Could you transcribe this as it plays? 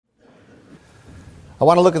I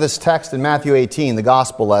want to look at this text in Matthew 18, the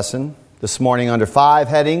gospel lesson, this morning under 5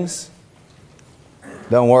 headings.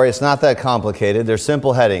 Don't worry, it's not that complicated. They're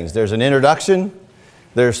simple headings. There's an introduction,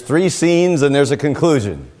 there's 3 scenes, and there's a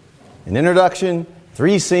conclusion. An introduction,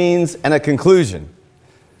 3 scenes, and a conclusion.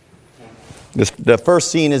 The first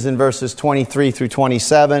scene is in verses 23 through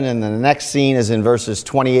 27, and then the next scene is in verses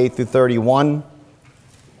 28 through 31.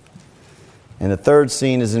 And the third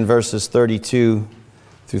scene is in verses 32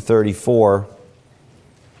 through 34.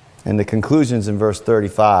 And the conclusion is in verse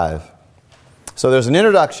 35. So there's an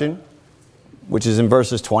introduction, which is in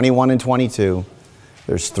verses 21 and 22.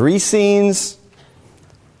 There's 3 scenes.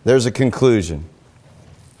 There's a conclusion.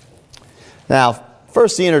 Now,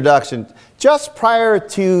 first the introduction. Just prior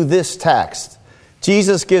to this text,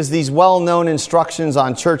 Jesus gives these well-known instructions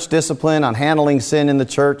on church discipline, on handling sin in the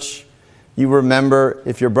church. You remember,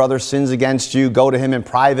 if your brother sins against you, go to him in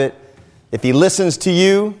private. If he listens to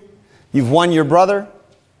you, you've won your brother.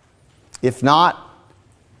 If not,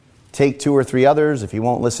 take 2 or 3 others. If he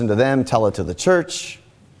won't listen to them, tell it to the church.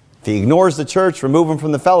 If he ignores the church, remove him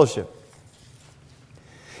from the fellowship.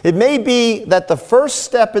 It may be that the first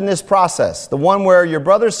step in this process, the one where your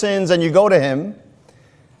brother sins and you go to him,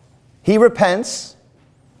 he repents,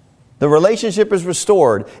 the relationship is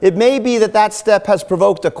restored. It may be that that step has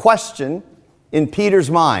provoked a question in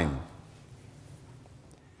Peter's mind.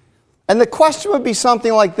 And the question would be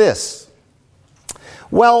something like this.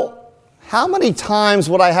 Well, how many times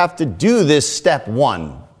would I have to do this step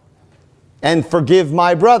 1 and forgive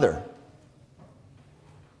my brother?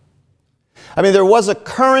 I mean, there was a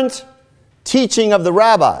current teaching of the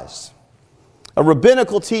rabbis, a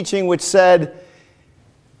rabbinical teaching which said,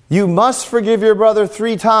 you must forgive your brother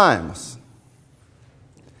 3 times.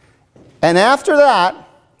 And after that,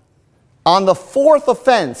 on the 4th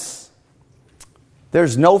offense,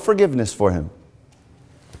 there's no forgiveness for him.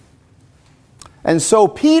 And so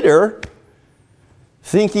Peter,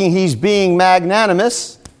 thinking he's being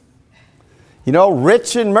magnanimous,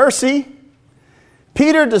 rich in mercy,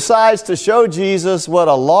 Peter decides to show Jesus what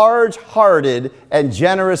a large-hearted and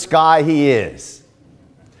generous guy he is.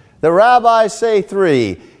 The rabbis say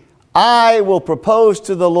 3, I will propose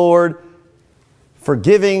to the Lord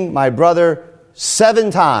forgiving my brother 7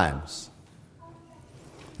 times.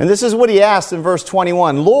 And this is what he asks in verse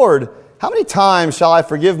 21. Lord, how many times shall I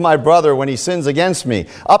forgive my brother when he sins against me?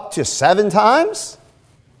 Up to 7 times?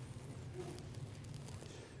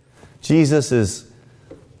 Jesus is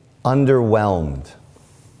underwhelmed.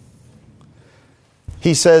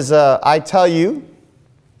 He says, I tell you,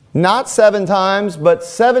 not 7 times, but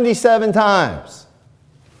 77 times.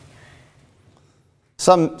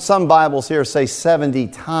 Some Bibles here say 70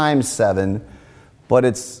 times 7, but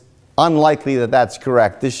it's unlikely that that's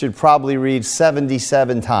correct. This should probably read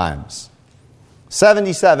 77 times.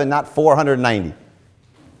 77, not 490.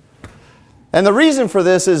 And the reason for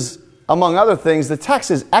this is, among other things, the text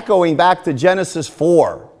is echoing back to Genesis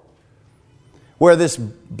 4. Where this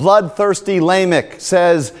bloodthirsty Lamech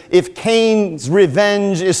says, if Cain's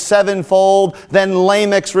revenge is 7-fold, then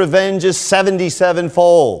Lamech's revenge is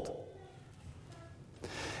 77-fold.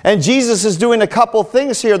 And Jesus is doing a couple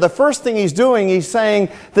things here. The first thing he's doing, he's saying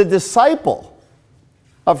the disciple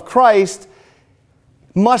of Christ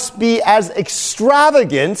must be as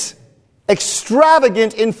extravagant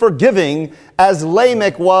in forgiving as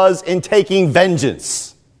Lamech was in taking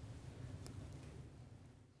vengeance.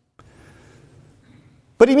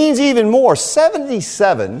 But he means even more.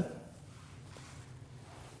 77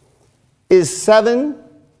 is 7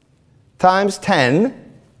 times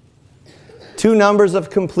 10, 2 numbers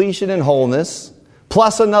of completion and wholeness,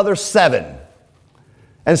 plus another 7.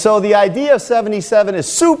 And so the idea of 77 is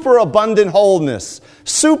superabundant wholeness,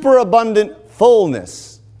 superabundant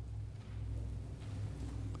fullness.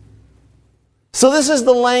 So this is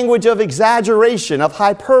the language of exaggeration, of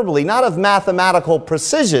hyperbole, not of mathematical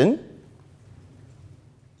precision.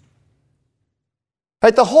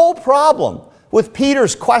 Right, the whole problem with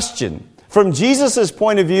Peter's question, from Jesus'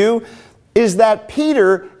 point of view, is that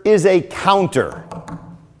Peter is a counter.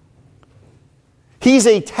 He's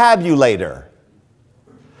a tabulator.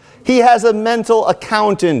 He has a mental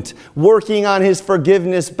accountant working on his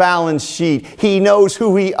forgiveness balance sheet. He knows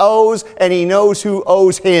who he owes and he knows who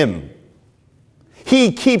owes him.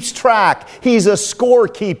 He keeps track. He's a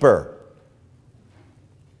scorekeeper.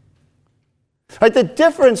 Right, the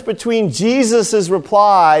difference between Jesus'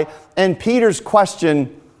 reply and Peter's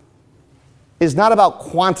question is not about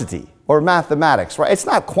quantity or mathematics, right? It's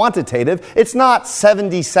not quantitative. It's not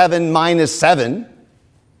 77 minus 7.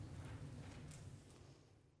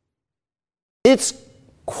 It's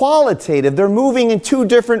qualitative. They're moving in two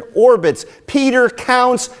different orbits. Peter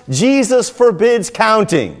counts, Jesus forbids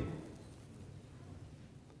counting.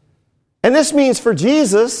 And this means for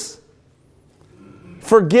Jesus,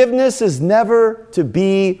 forgiveness is never to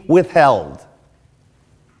be withheld.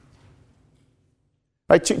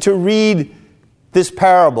 Right? To read this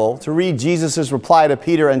parable, to read Jesus' reply to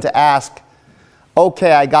Peter and to ask,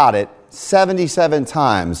 okay, I got it, 77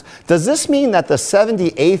 times. Does this mean that the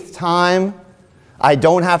 78th time I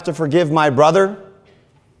don't have to forgive my brother?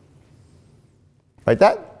 Right?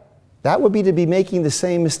 That would be to be making the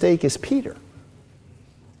same mistake as Peter.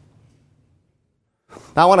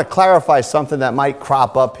 Now I want to clarify something that might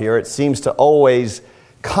crop up here. It seems to always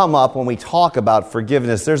come up when we talk about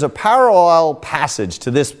forgiveness. There's a parallel passage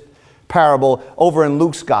to this parable over in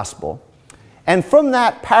Luke's gospel. And from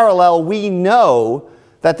that parallel, we know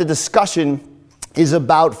that the discussion is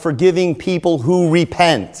about forgiving people who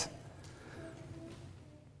repent.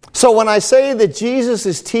 So when I say that Jesus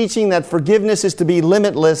is teaching that forgiveness is to be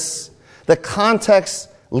limitless, the context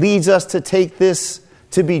leads us to take this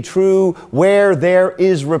to be true where there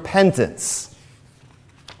is repentance.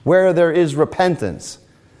 Where there is repentance.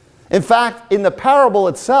 In fact, in the parable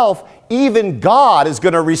itself, even God is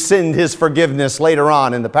going to rescind his forgiveness later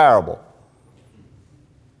on in the parable.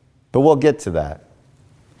 But we'll get to that.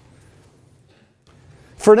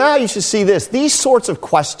 For now, you should see this. These sorts of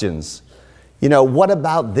questions, what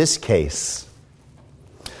about this case?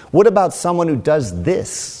 What about someone who does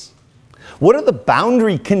this? What are the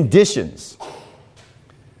boundary conditions?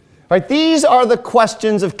 Right? These are the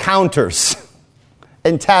questions of counters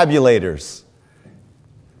and tabulators.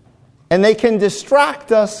 And they can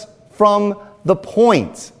distract us from the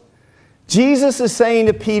point. Jesus is saying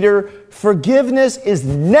to Peter, forgiveness is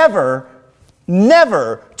never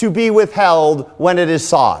to be withheld when it is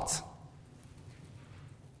sought.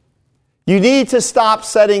 You need to stop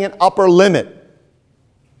setting an upper limit.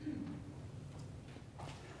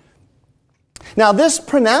 Now, this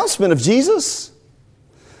pronouncement of Jesus,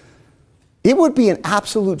 it would be an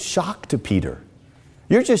absolute shock to Peter.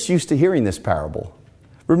 You're just used to hearing this parable.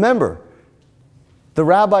 Remember, the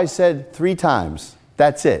rabbi said 3 times,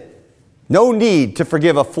 that's it. No need to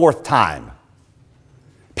forgive a 4th time.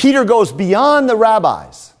 Peter goes beyond the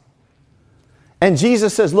rabbis. And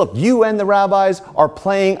Jesus says, look, you and the rabbis are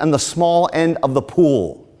playing on the small end of the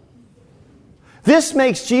pool. This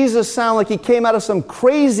makes Jesus sound like he came out of some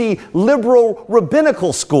crazy liberal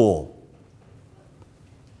rabbinical school.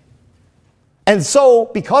 And so,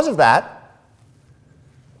 because of that,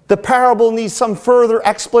 the parable needs some further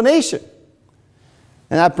explanation.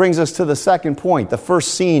 And that brings us to the second point, the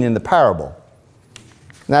first scene in the parable.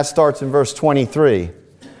 And that starts in verse 23.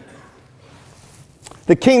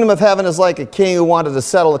 The kingdom of heaven is like a king who wanted to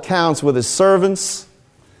settle accounts with his servants.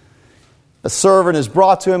 A servant is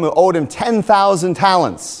brought to him who owed him 10,000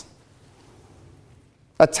 talents.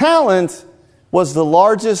 A talent was the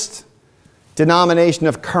largest denomination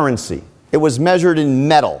of currency. It was measured in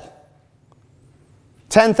metal.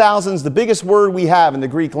 10,000 is the biggest word we have in the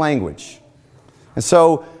Greek language. And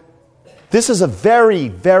so this is a very,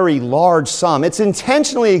 very large sum. It's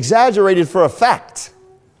intentionally exaggerated for effect.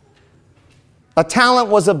 A talent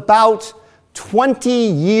was about 20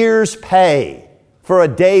 years' pay for a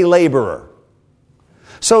day laborer.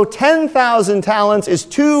 So 10,000 talents is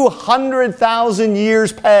 200,000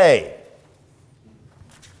 years' pay.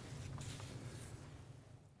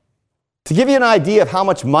 To give you an idea of how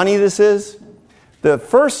much money this is, the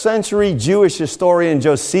first century Jewish historian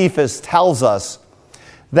Josephus tells us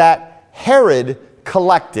that Herod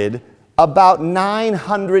collected about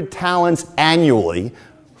 900 talents annually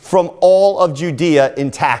from all of Judea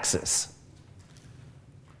in taxes.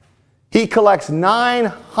 He collects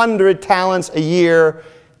 900 talents a year.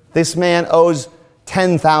 This man owes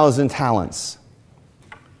 10,000 talents.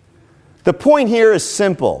 The point here is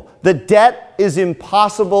simple. The debt is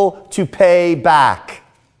impossible to pay back.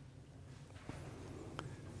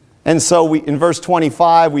 And so in verse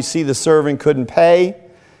 25, we see the servant couldn't pay.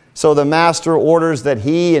 So the master orders that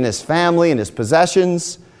he and his family and his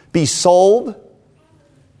possessions be sold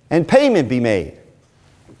and payment be made.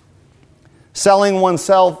 Selling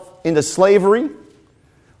oneself into slavery,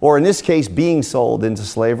 or in this case, being sold into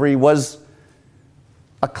slavery, was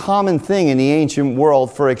a common thing in the ancient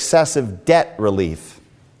world for excessive debt relief.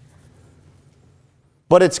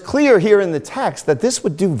 But it's clear here in the text that this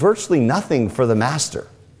would do virtually nothing for the master.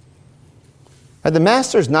 And the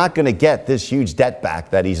master's not going to get this huge debt back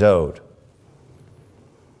that he's owed.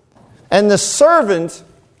 And the servant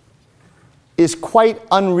is quite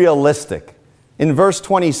unrealistic. In verse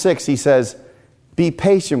 26, he says, "Be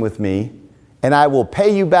patient with me, and I will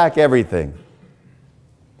pay you back everything."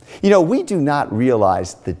 We do not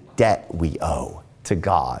realize the debt we owe to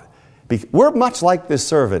God. We're much like this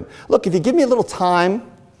servant. Look, if you give me a little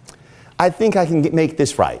time, I think I can make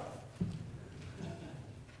this right.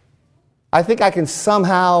 I think I can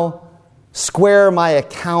somehow square my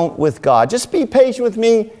account with God. Just be patient with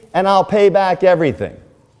me and I'll pay back everything.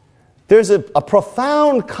 There's a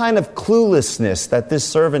profound kind of cluelessness that this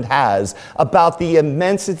servant has about the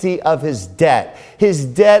immensity of his debt. His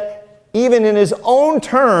debt, even in his own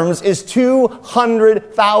terms, is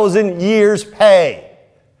 200,000 years' pay.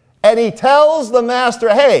 And he tells the master,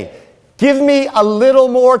 hey, give me a little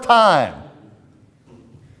more time.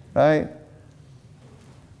 Right?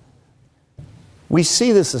 We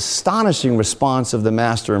see this astonishing response of the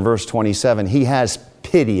master in verse 27. He has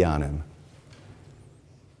pity on him.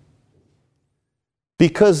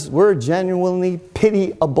 Because we're genuinely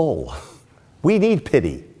pitiable. We need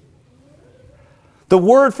pity. The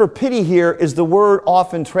word for pity here is the word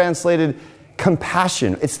often translated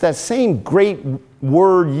compassion. It's that same great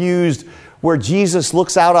word used where Jesus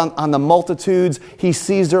looks out on the multitudes. He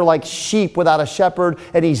sees they're like sheep without a shepherd,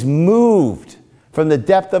 and he's moved from the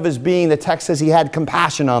depth of his being. The text says he had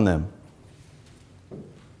compassion on them.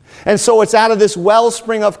 And so it's out of this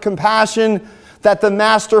wellspring of compassion that the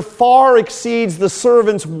master far exceeds the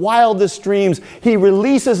servant's wildest dreams. He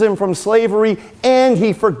releases him from slavery, and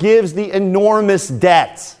he forgives the enormous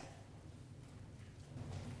debt.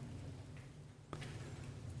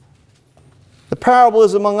 The parable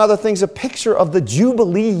is, among other things, a picture of the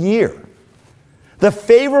Jubilee year, the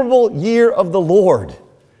favorable year of the Lord,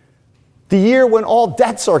 the year when all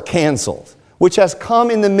debts are canceled, which has come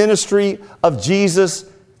in the ministry of Jesus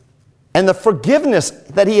and the forgiveness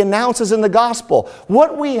that he announces in the gospel.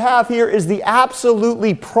 What we have here is the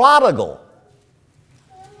absolutely prodigal,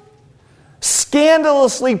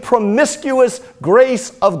 scandalously promiscuous grace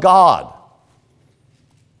of God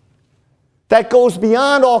that goes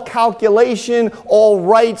beyond all calculation, all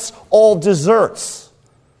rights, all deserts.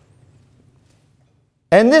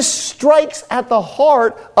 And this strikes at the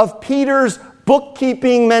heart of Peter's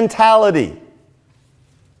bookkeeping mentality.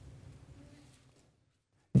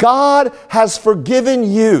 God has forgiven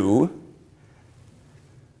you,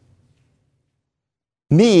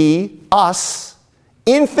 me, us,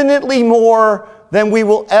 infinitely more than we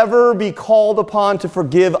will ever be called upon to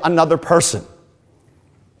forgive another person.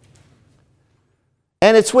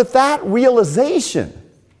 And it's with that realization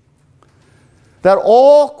that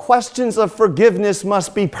all questions of forgiveness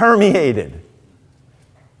must be permeated.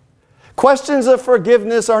 Questions of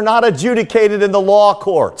forgiveness are not adjudicated in the law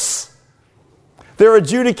courts. They're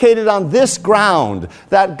adjudicated on this ground,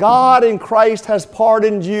 that God in Christ has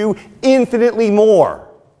pardoned you infinitely more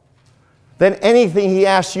than anything he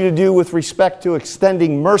asks you to do with respect to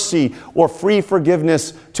extending mercy or free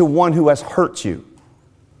forgiveness to one who has hurt you.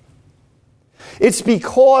 It's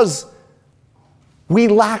because we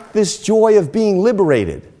lack this joy of being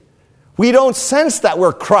liberated. We don't sense that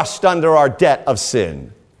we're crushed under our debt of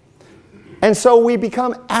sin. And so we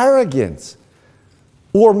become arrogant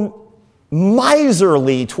or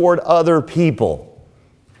miserly toward other people.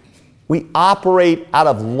 We operate out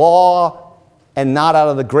of law and not out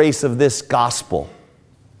of the grace of this gospel.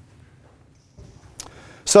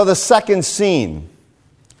 So the second scene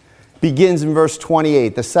begins in verse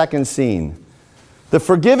 28, the second scene. The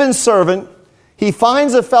forgiven servant, he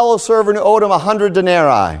finds a fellow servant who owed him 100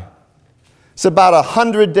 denarii. It's about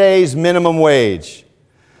 100 days minimum wage.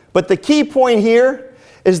 But the key point here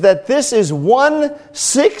is that this is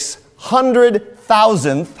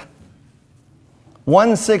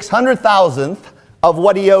 1/600,000th of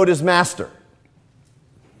what he owed his master.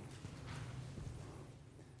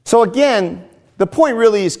 So again, the point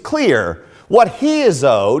really is clear. What he is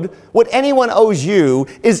owed, what anyone owes you,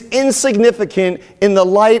 is insignificant in the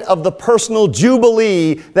light of the personal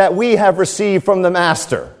jubilee that we have received from the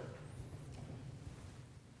master.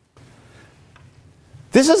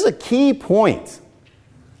 This is a key point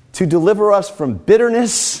to deliver us from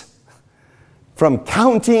bitterness, from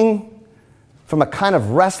counting, from a kind of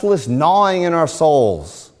restless gnawing in our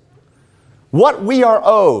souls. What we are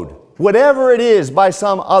owed, whatever it is by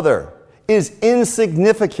some other, is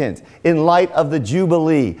insignificant in light of the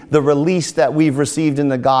Jubilee, the release that we've received in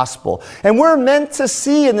the gospel. And we're meant to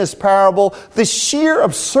see in this parable the sheer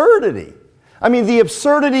absurdity. I mean, the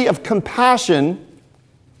absurdity of compassion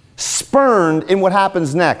spurned in what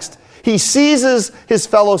happens next. He seizes his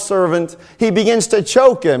fellow servant. He begins to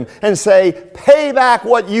choke him and say, "Pay back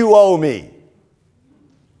what you owe me."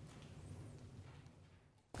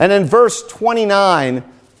 And in verse 29,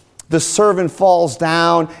 the servant falls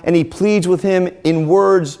down and he pleads with him in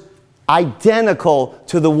words identical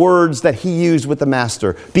to the words that he used with the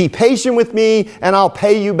master. Be patient with me and I'll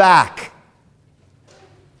pay you back.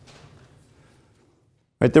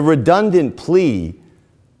 Right? The redundant plea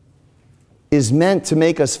is meant to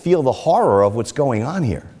make us feel the horror of what's going on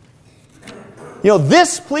here. You know,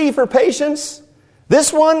 this plea for patience,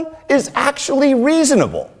 this one is actually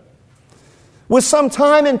reasonable. With some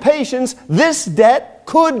time and patience, this debt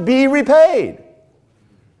could be repaid.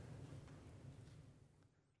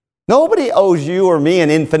 Nobody owes you or me an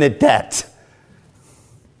infinite debt.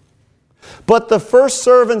 But the first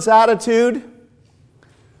servant's attitude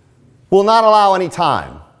will not allow any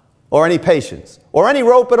time or any patience or any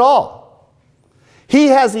rope at all. He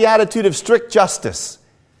has the attitude of strict justice.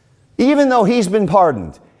 Even though he's been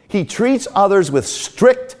pardoned, he treats others with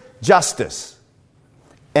strict justice.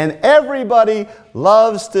 And everybody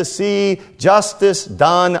loves to see justice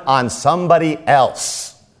done on somebody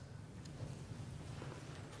else.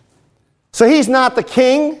 So he's not the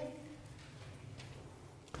king,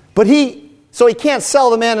 so he can't sell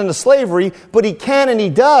the man into slavery, but he can and he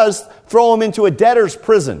does throw him into a debtor's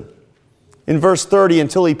prison in verse 30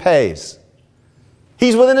 until he pays.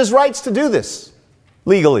 He's within his rights to do this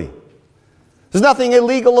legally. There's nothing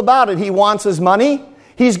illegal about it. He wants his money.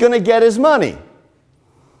 He's going to get his money.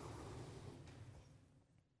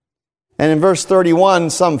 And in verse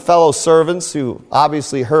 31, some fellow servants who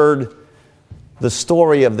obviously heard the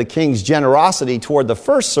story of the king's generosity toward the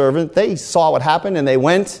first servant, they saw what happened and they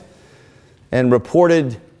went and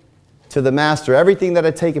reported to the master everything that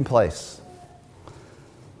had taken place.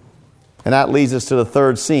 And that leads us to the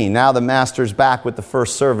third scene. Now the master's back with the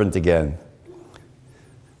first servant again.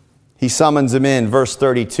 He summons him in, verse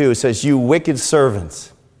 32. It says, "You wicked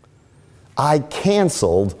servants, I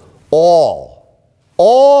canceled all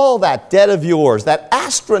that debt of yours, that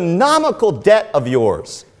astronomical debt of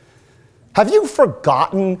yours." Have you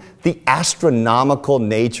forgotten the astronomical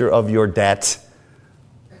nature of your debt?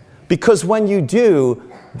 Because when you do,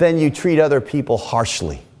 then you treat other people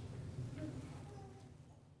harshly.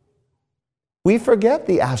 We forget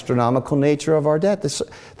the astronomical nature of our debt.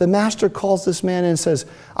 The master calls this man in and says,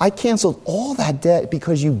 "I canceled all that debt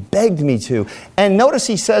because you begged me to." And notice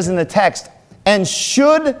he says in the text, "And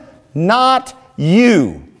should not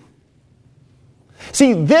you?"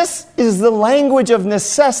 See, this is the language of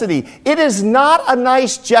necessity. It is not a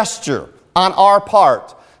nice gesture on our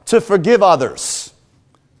part to forgive others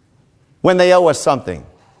when they owe us something.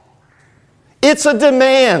 It's a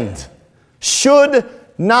demand. Should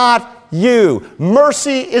not you?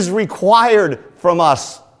 Mercy is required from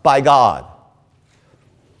us by God.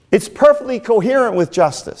 It's perfectly coherent with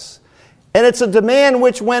justice. And it's a demand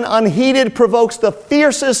which, when unheeded, provokes the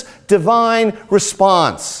fiercest divine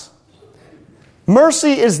response.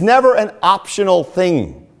 Mercy is never an optional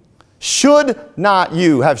thing. Should not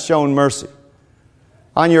you have shown mercy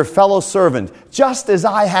on your fellow servant, just as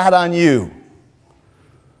I had on you?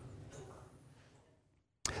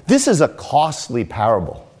 This is a costly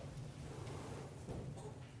parable.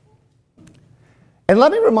 And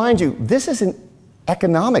let me remind you, this is an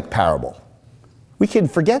economic parable. We can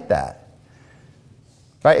forget that.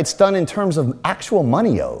 Right? It's done in terms of actual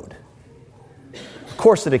money owed. Of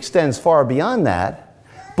course, it extends far beyond that.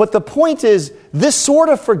 But the point is, this sort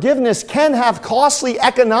of forgiveness can have costly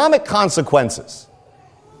economic consequences.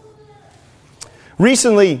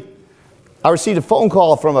 Recently, I received a phone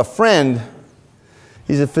call from a friend.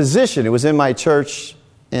 He's a physician who was in my church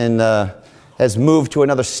and has moved to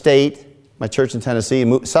another state, my church in Tennessee,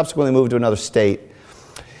 subsequently moved to another state.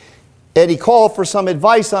 And he called for some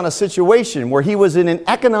advice on a situation where he was in an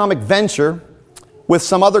economic venture with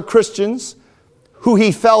some other Christians who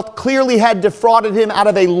he felt clearly had defrauded him out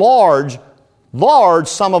of a large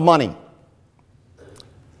sum of money.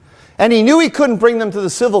 And he knew he couldn't bring them to the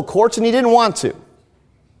civil courts, and he didn't want to.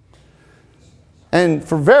 And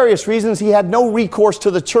for various reasons, he had no recourse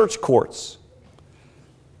to the church courts.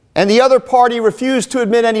 And the other party refused to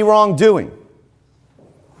admit any wrongdoing.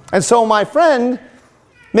 And so my friend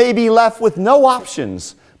may be left with no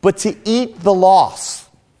options but to eat the loss.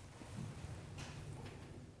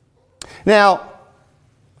 Now,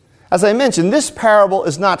 as I mentioned, this parable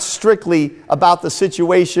is not strictly about the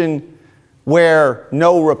situation where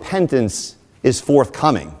no repentance is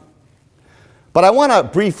forthcoming. But I want to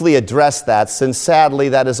briefly address that, since sadly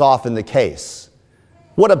that is often the case.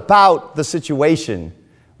 What about the situation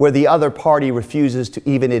where the other party refuses to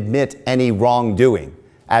even admit any wrongdoing,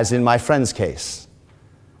 as in my friend's case?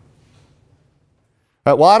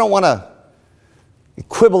 Well, I don't want to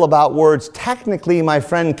quibble about words. Technically, my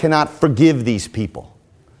friend cannot forgive these people.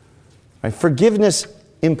 Right? Forgiveness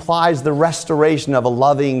implies the restoration of a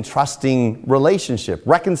loving, trusting relationship,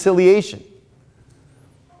 reconciliation.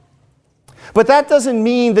 But that doesn't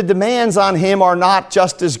mean the demands on him are not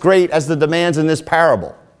just as great as the demands in this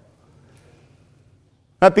parable.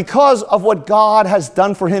 But because of what God has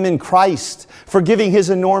done for him in Christ, forgiving his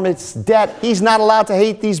enormous debt, he's not allowed to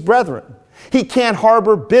hate these brethren. He can't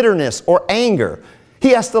harbor bitterness or anger. He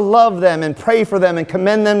has to love them and pray for them and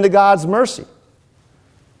commend them to God's mercy.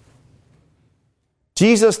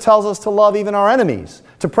 Jesus tells us to love even our enemies,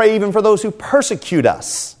 to pray even for those who persecute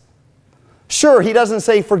us. Sure, he doesn't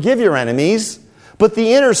say forgive your enemies, but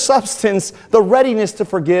the inner substance, the readiness to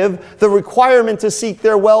forgive, the requirement to seek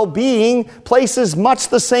their well-being, places much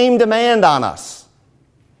the same demand on us.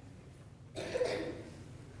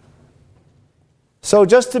 So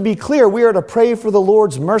just to be clear, we are to pray for the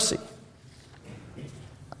Lord's mercy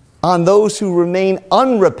on those who remain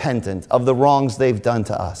unrepentant of the wrongs they've done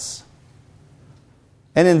to us.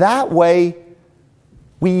 And in that way,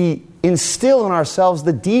 we instill in ourselves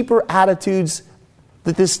the deeper attitudes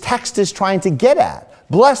that this text is trying to get at.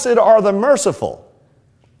 Blessed are the merciful,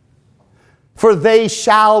 for they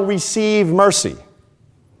shall receive mercy.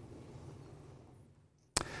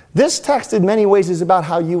 This text in many ways is about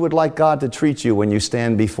how you would like God to treat you when you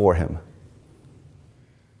stand before him.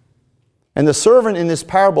 And the servant in this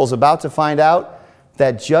parable is about to find out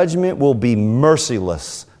that judgment will be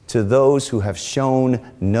merciless to those who have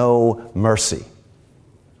shown no mercy.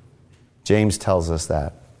 James tells us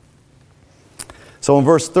that. So in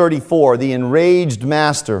verse 34, the enraged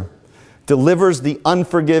master delivers the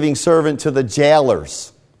unforgiving servant to the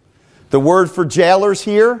jailers. The word for jailers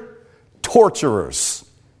here, torturers.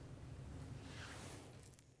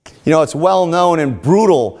 You know, it's well known and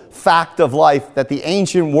brutal fact of life that the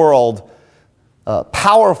ancient world,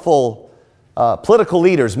 powerful political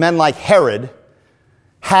leaders, men like Herod,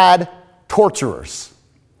 had torturers.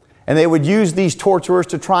 And they would use these torturers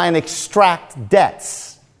to try and extract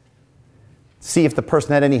debts. See if the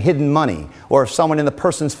person had any hidden money, or if someone in the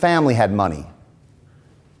person's family had money.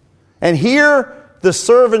 And here, the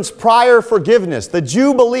servant's prior forgiveness, the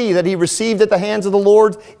jubilee that he received at the hands of the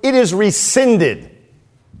Lord, it is rescinded.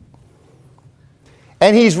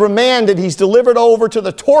 And he's remanded, he's delivered over to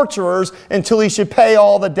the torturers until he should pay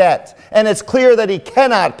all the debt. And it's clear that he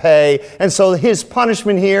cannot pay, and so his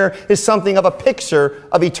punishment here is something of a picture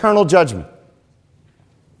of eternal judgment.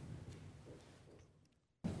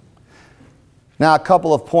 Now, a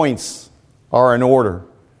couple of points are in order.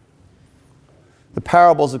 The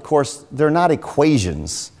parables, of course, they're not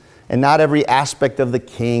equations, and not every aspect of the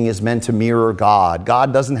king is meant to mirror God.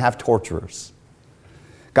 God doesn't have torturers.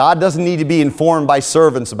 God doesn't need to be informed by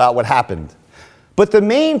servants about what happened. But the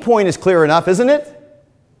main point is clear enough, isn't it?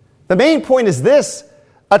 The main point is this: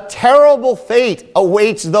 a terrible fate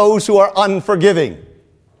awaits those who are unforgiving.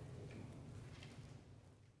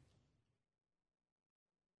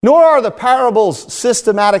 Nor are the parables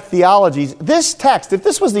systematic theologies. This text, if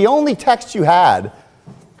this was the only text you had,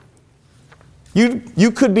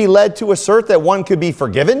 you could be led to assert that one could be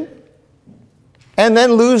forgiven and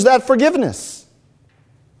then lose that forgiveness.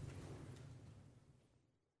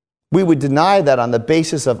 We would deny that on the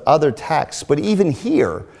basis of other texts, but even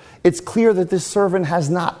here, it's clear that this servant has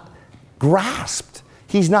not grasped.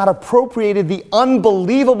 He's not appropriated the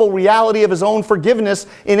unbelievable reality of his own forgiveness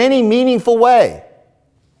in any meaningful way.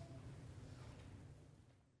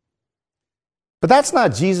 But that's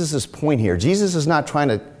not Jesus' point here. Jesus is not trying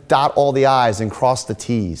to dot all the I's and cross the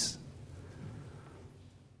T's.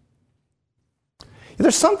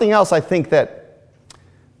 There's something else I think that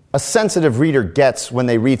a sensitive reader gets when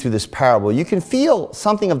they read through this parable. You can feel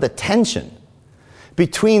something of the tension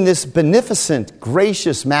between this beneficent,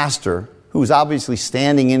 gracious master, who's obviously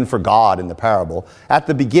standing in for God in the parable at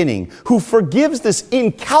the beginning, who forgives this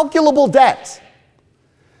incalculable debt.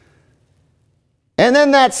 And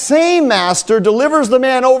then that same master delivers the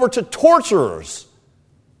man over to torturers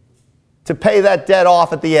to pay that debt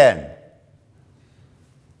off at the end.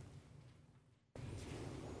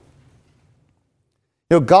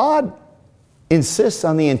 You know, God insists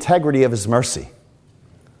on the integrity of his mercy.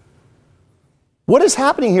 What is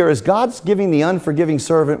happening here is God's giving the unforgiving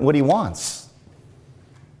servant what he wants.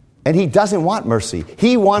 And he doesn't want mercy.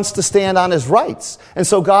 He wants to stand on his rights. And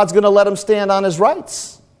so God's going to let him stand on his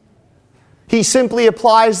rights. He simply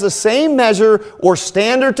applies the same measure or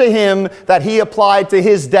standard to him that he applied to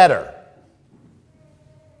his debtor.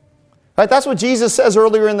 Right? That's what Jesus says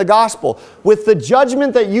earlier in the gospel. With the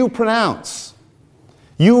judgment that you pronounce,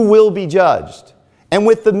 you will be judged. And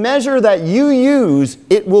with the measure that you use,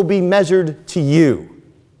 it will be measured to you.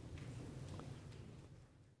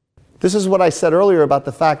 This is what I said earlier about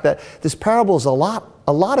the fact that this parable is a lot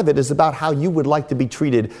a lot of it is about how you would like to be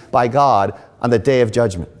treated by God on the day of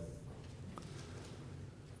judgment.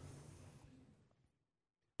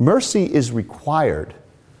 Mercy is required,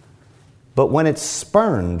 but when it's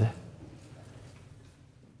spurned,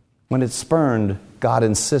 God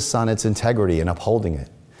insists on its integrity and upholding it.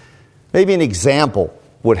 Maybe an example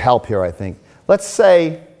would help here, I think. Let's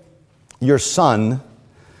say your son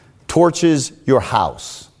torches your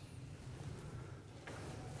house.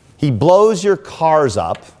 He blows your cars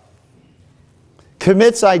up,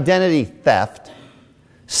 commits identity theft,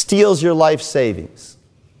 steals your life savings.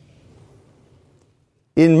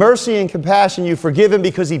 In mercy and compassion, you forgive him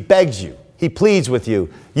because he begs you. He pleads with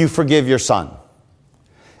you. You forgive your son.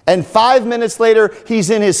 And 5 minutes later, he's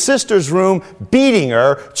in his sister's room beating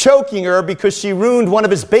her, choking her because she ruined one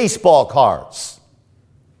of his baseball cards.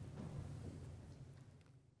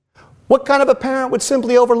 What kind of a parent would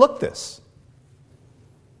simply overlook this?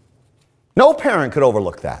 No parent could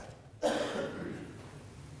overlook that.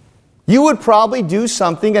 You would probably do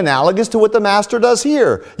something analogous to what the master does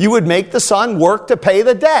here. You would make the son work to pay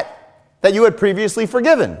the debt that you had previously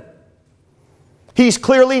forgiven. He's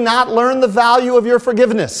clearly not learned the value of your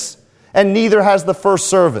forgiveness, and neither has the first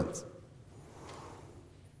servant.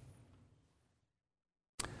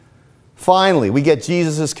 Finally, we get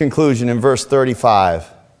Jesus' conclusion in verse 35.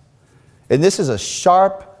 And this is a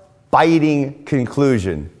sharp, biting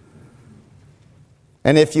conclusion.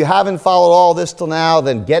 And if you haven't followed all this till now,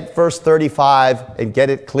 then get verse 35 and get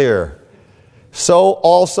it clear. So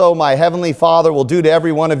also my heavenly Father will do to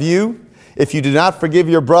every one of you if you do not forgive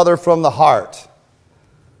your brother from the heart.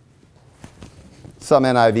 Some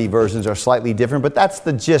NIV versions are slightly different, but that's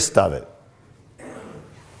the gist of it.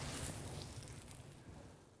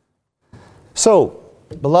 So,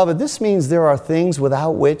 beloved, this means there are things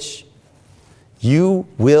without which you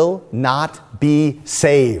will not be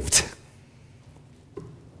saved.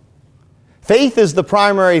 Faith is the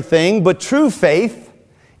primary thing, but true faith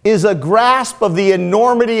is a grasp of the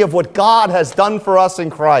enormity of what God has done for us in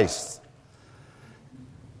Christ.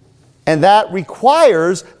 And that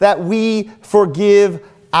requires that we forgive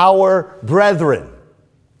our brethren.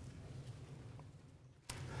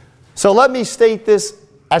 So let me state this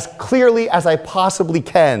as clearly as I possibly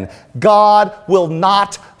can. God will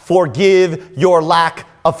not forgive your lack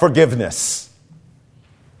of forgiveness.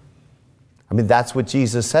 I mean, that's what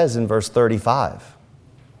Jesus says in verse 35.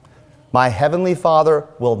 My heavenly Father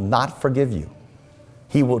will not forgive you.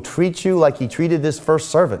 He will treat you like he treated this first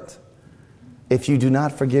servant if you do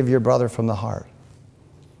not forgive your brother from the heart.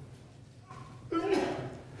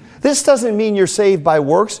 This doesn't mean you're saved by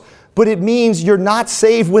works, but it means you're not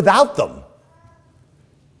saved without them.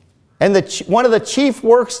 And one of the chief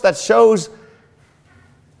works that shows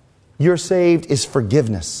you're saved is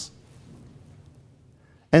forgiveness.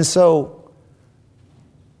 And so,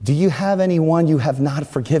 do you have anyone you have not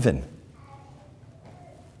forgiven?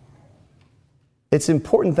 It's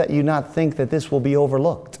important that you not think that this will be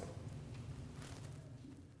overlooked.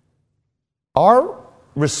 Our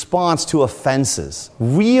response to offenses,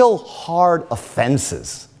 real hard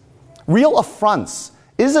offenses, real affronts,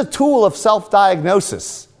 is a tool of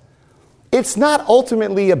self-diagnosis. It's not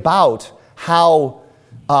ultimately about how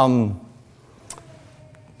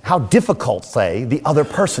difficult, say, the other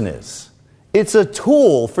person is. It's a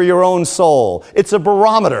tool for your own soul. It's a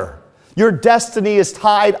barometer. Your destiny is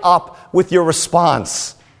tied up with your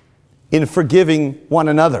response in forgiving one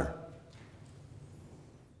another.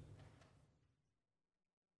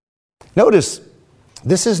 Notice,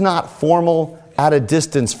 this is not formal, at a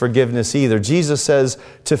distance forgiveness either. Jesus says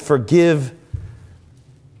to forgive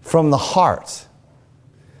from the heart.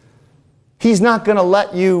 He's not going to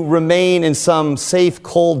let you remain in some safe,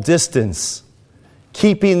 cold distance,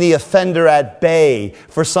 keeping the offender at bay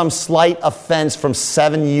for some slight offense from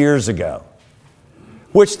 7 years ago,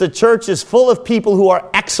 which the church is full of people who are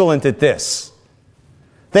excellent at this.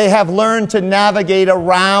 They have learned to navigate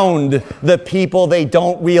around the people they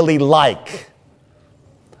don't really like.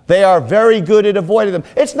 They are very good at avoiding them.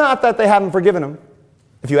 It's not that they haven't forgiven them.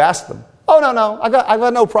 If you ask them, oh, no, I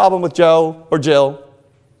got no problem with Joe or Jill.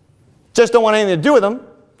 Just don't want anything to do with them,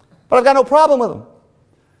 but I've got no problem with them.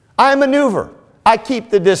 I maneuver. I keep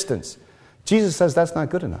the distance. Jesus says that's not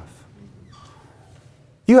good enough.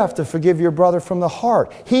 You have to forgive your brother from the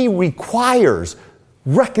heart. He requires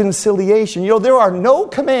reconciliation. You know, there are no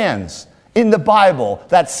commands in the Bible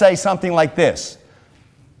that say something like this: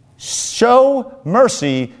 show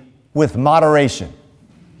mercy with moderation.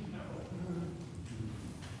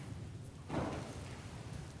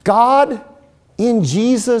 God in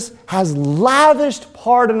Jesus has lavished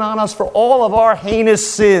pardon on us for all of our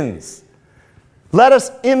heinous sins. Let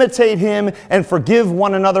us imitate him and forgive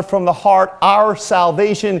one another from the heart. Our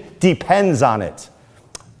salvation depends on it.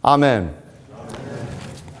 Amen.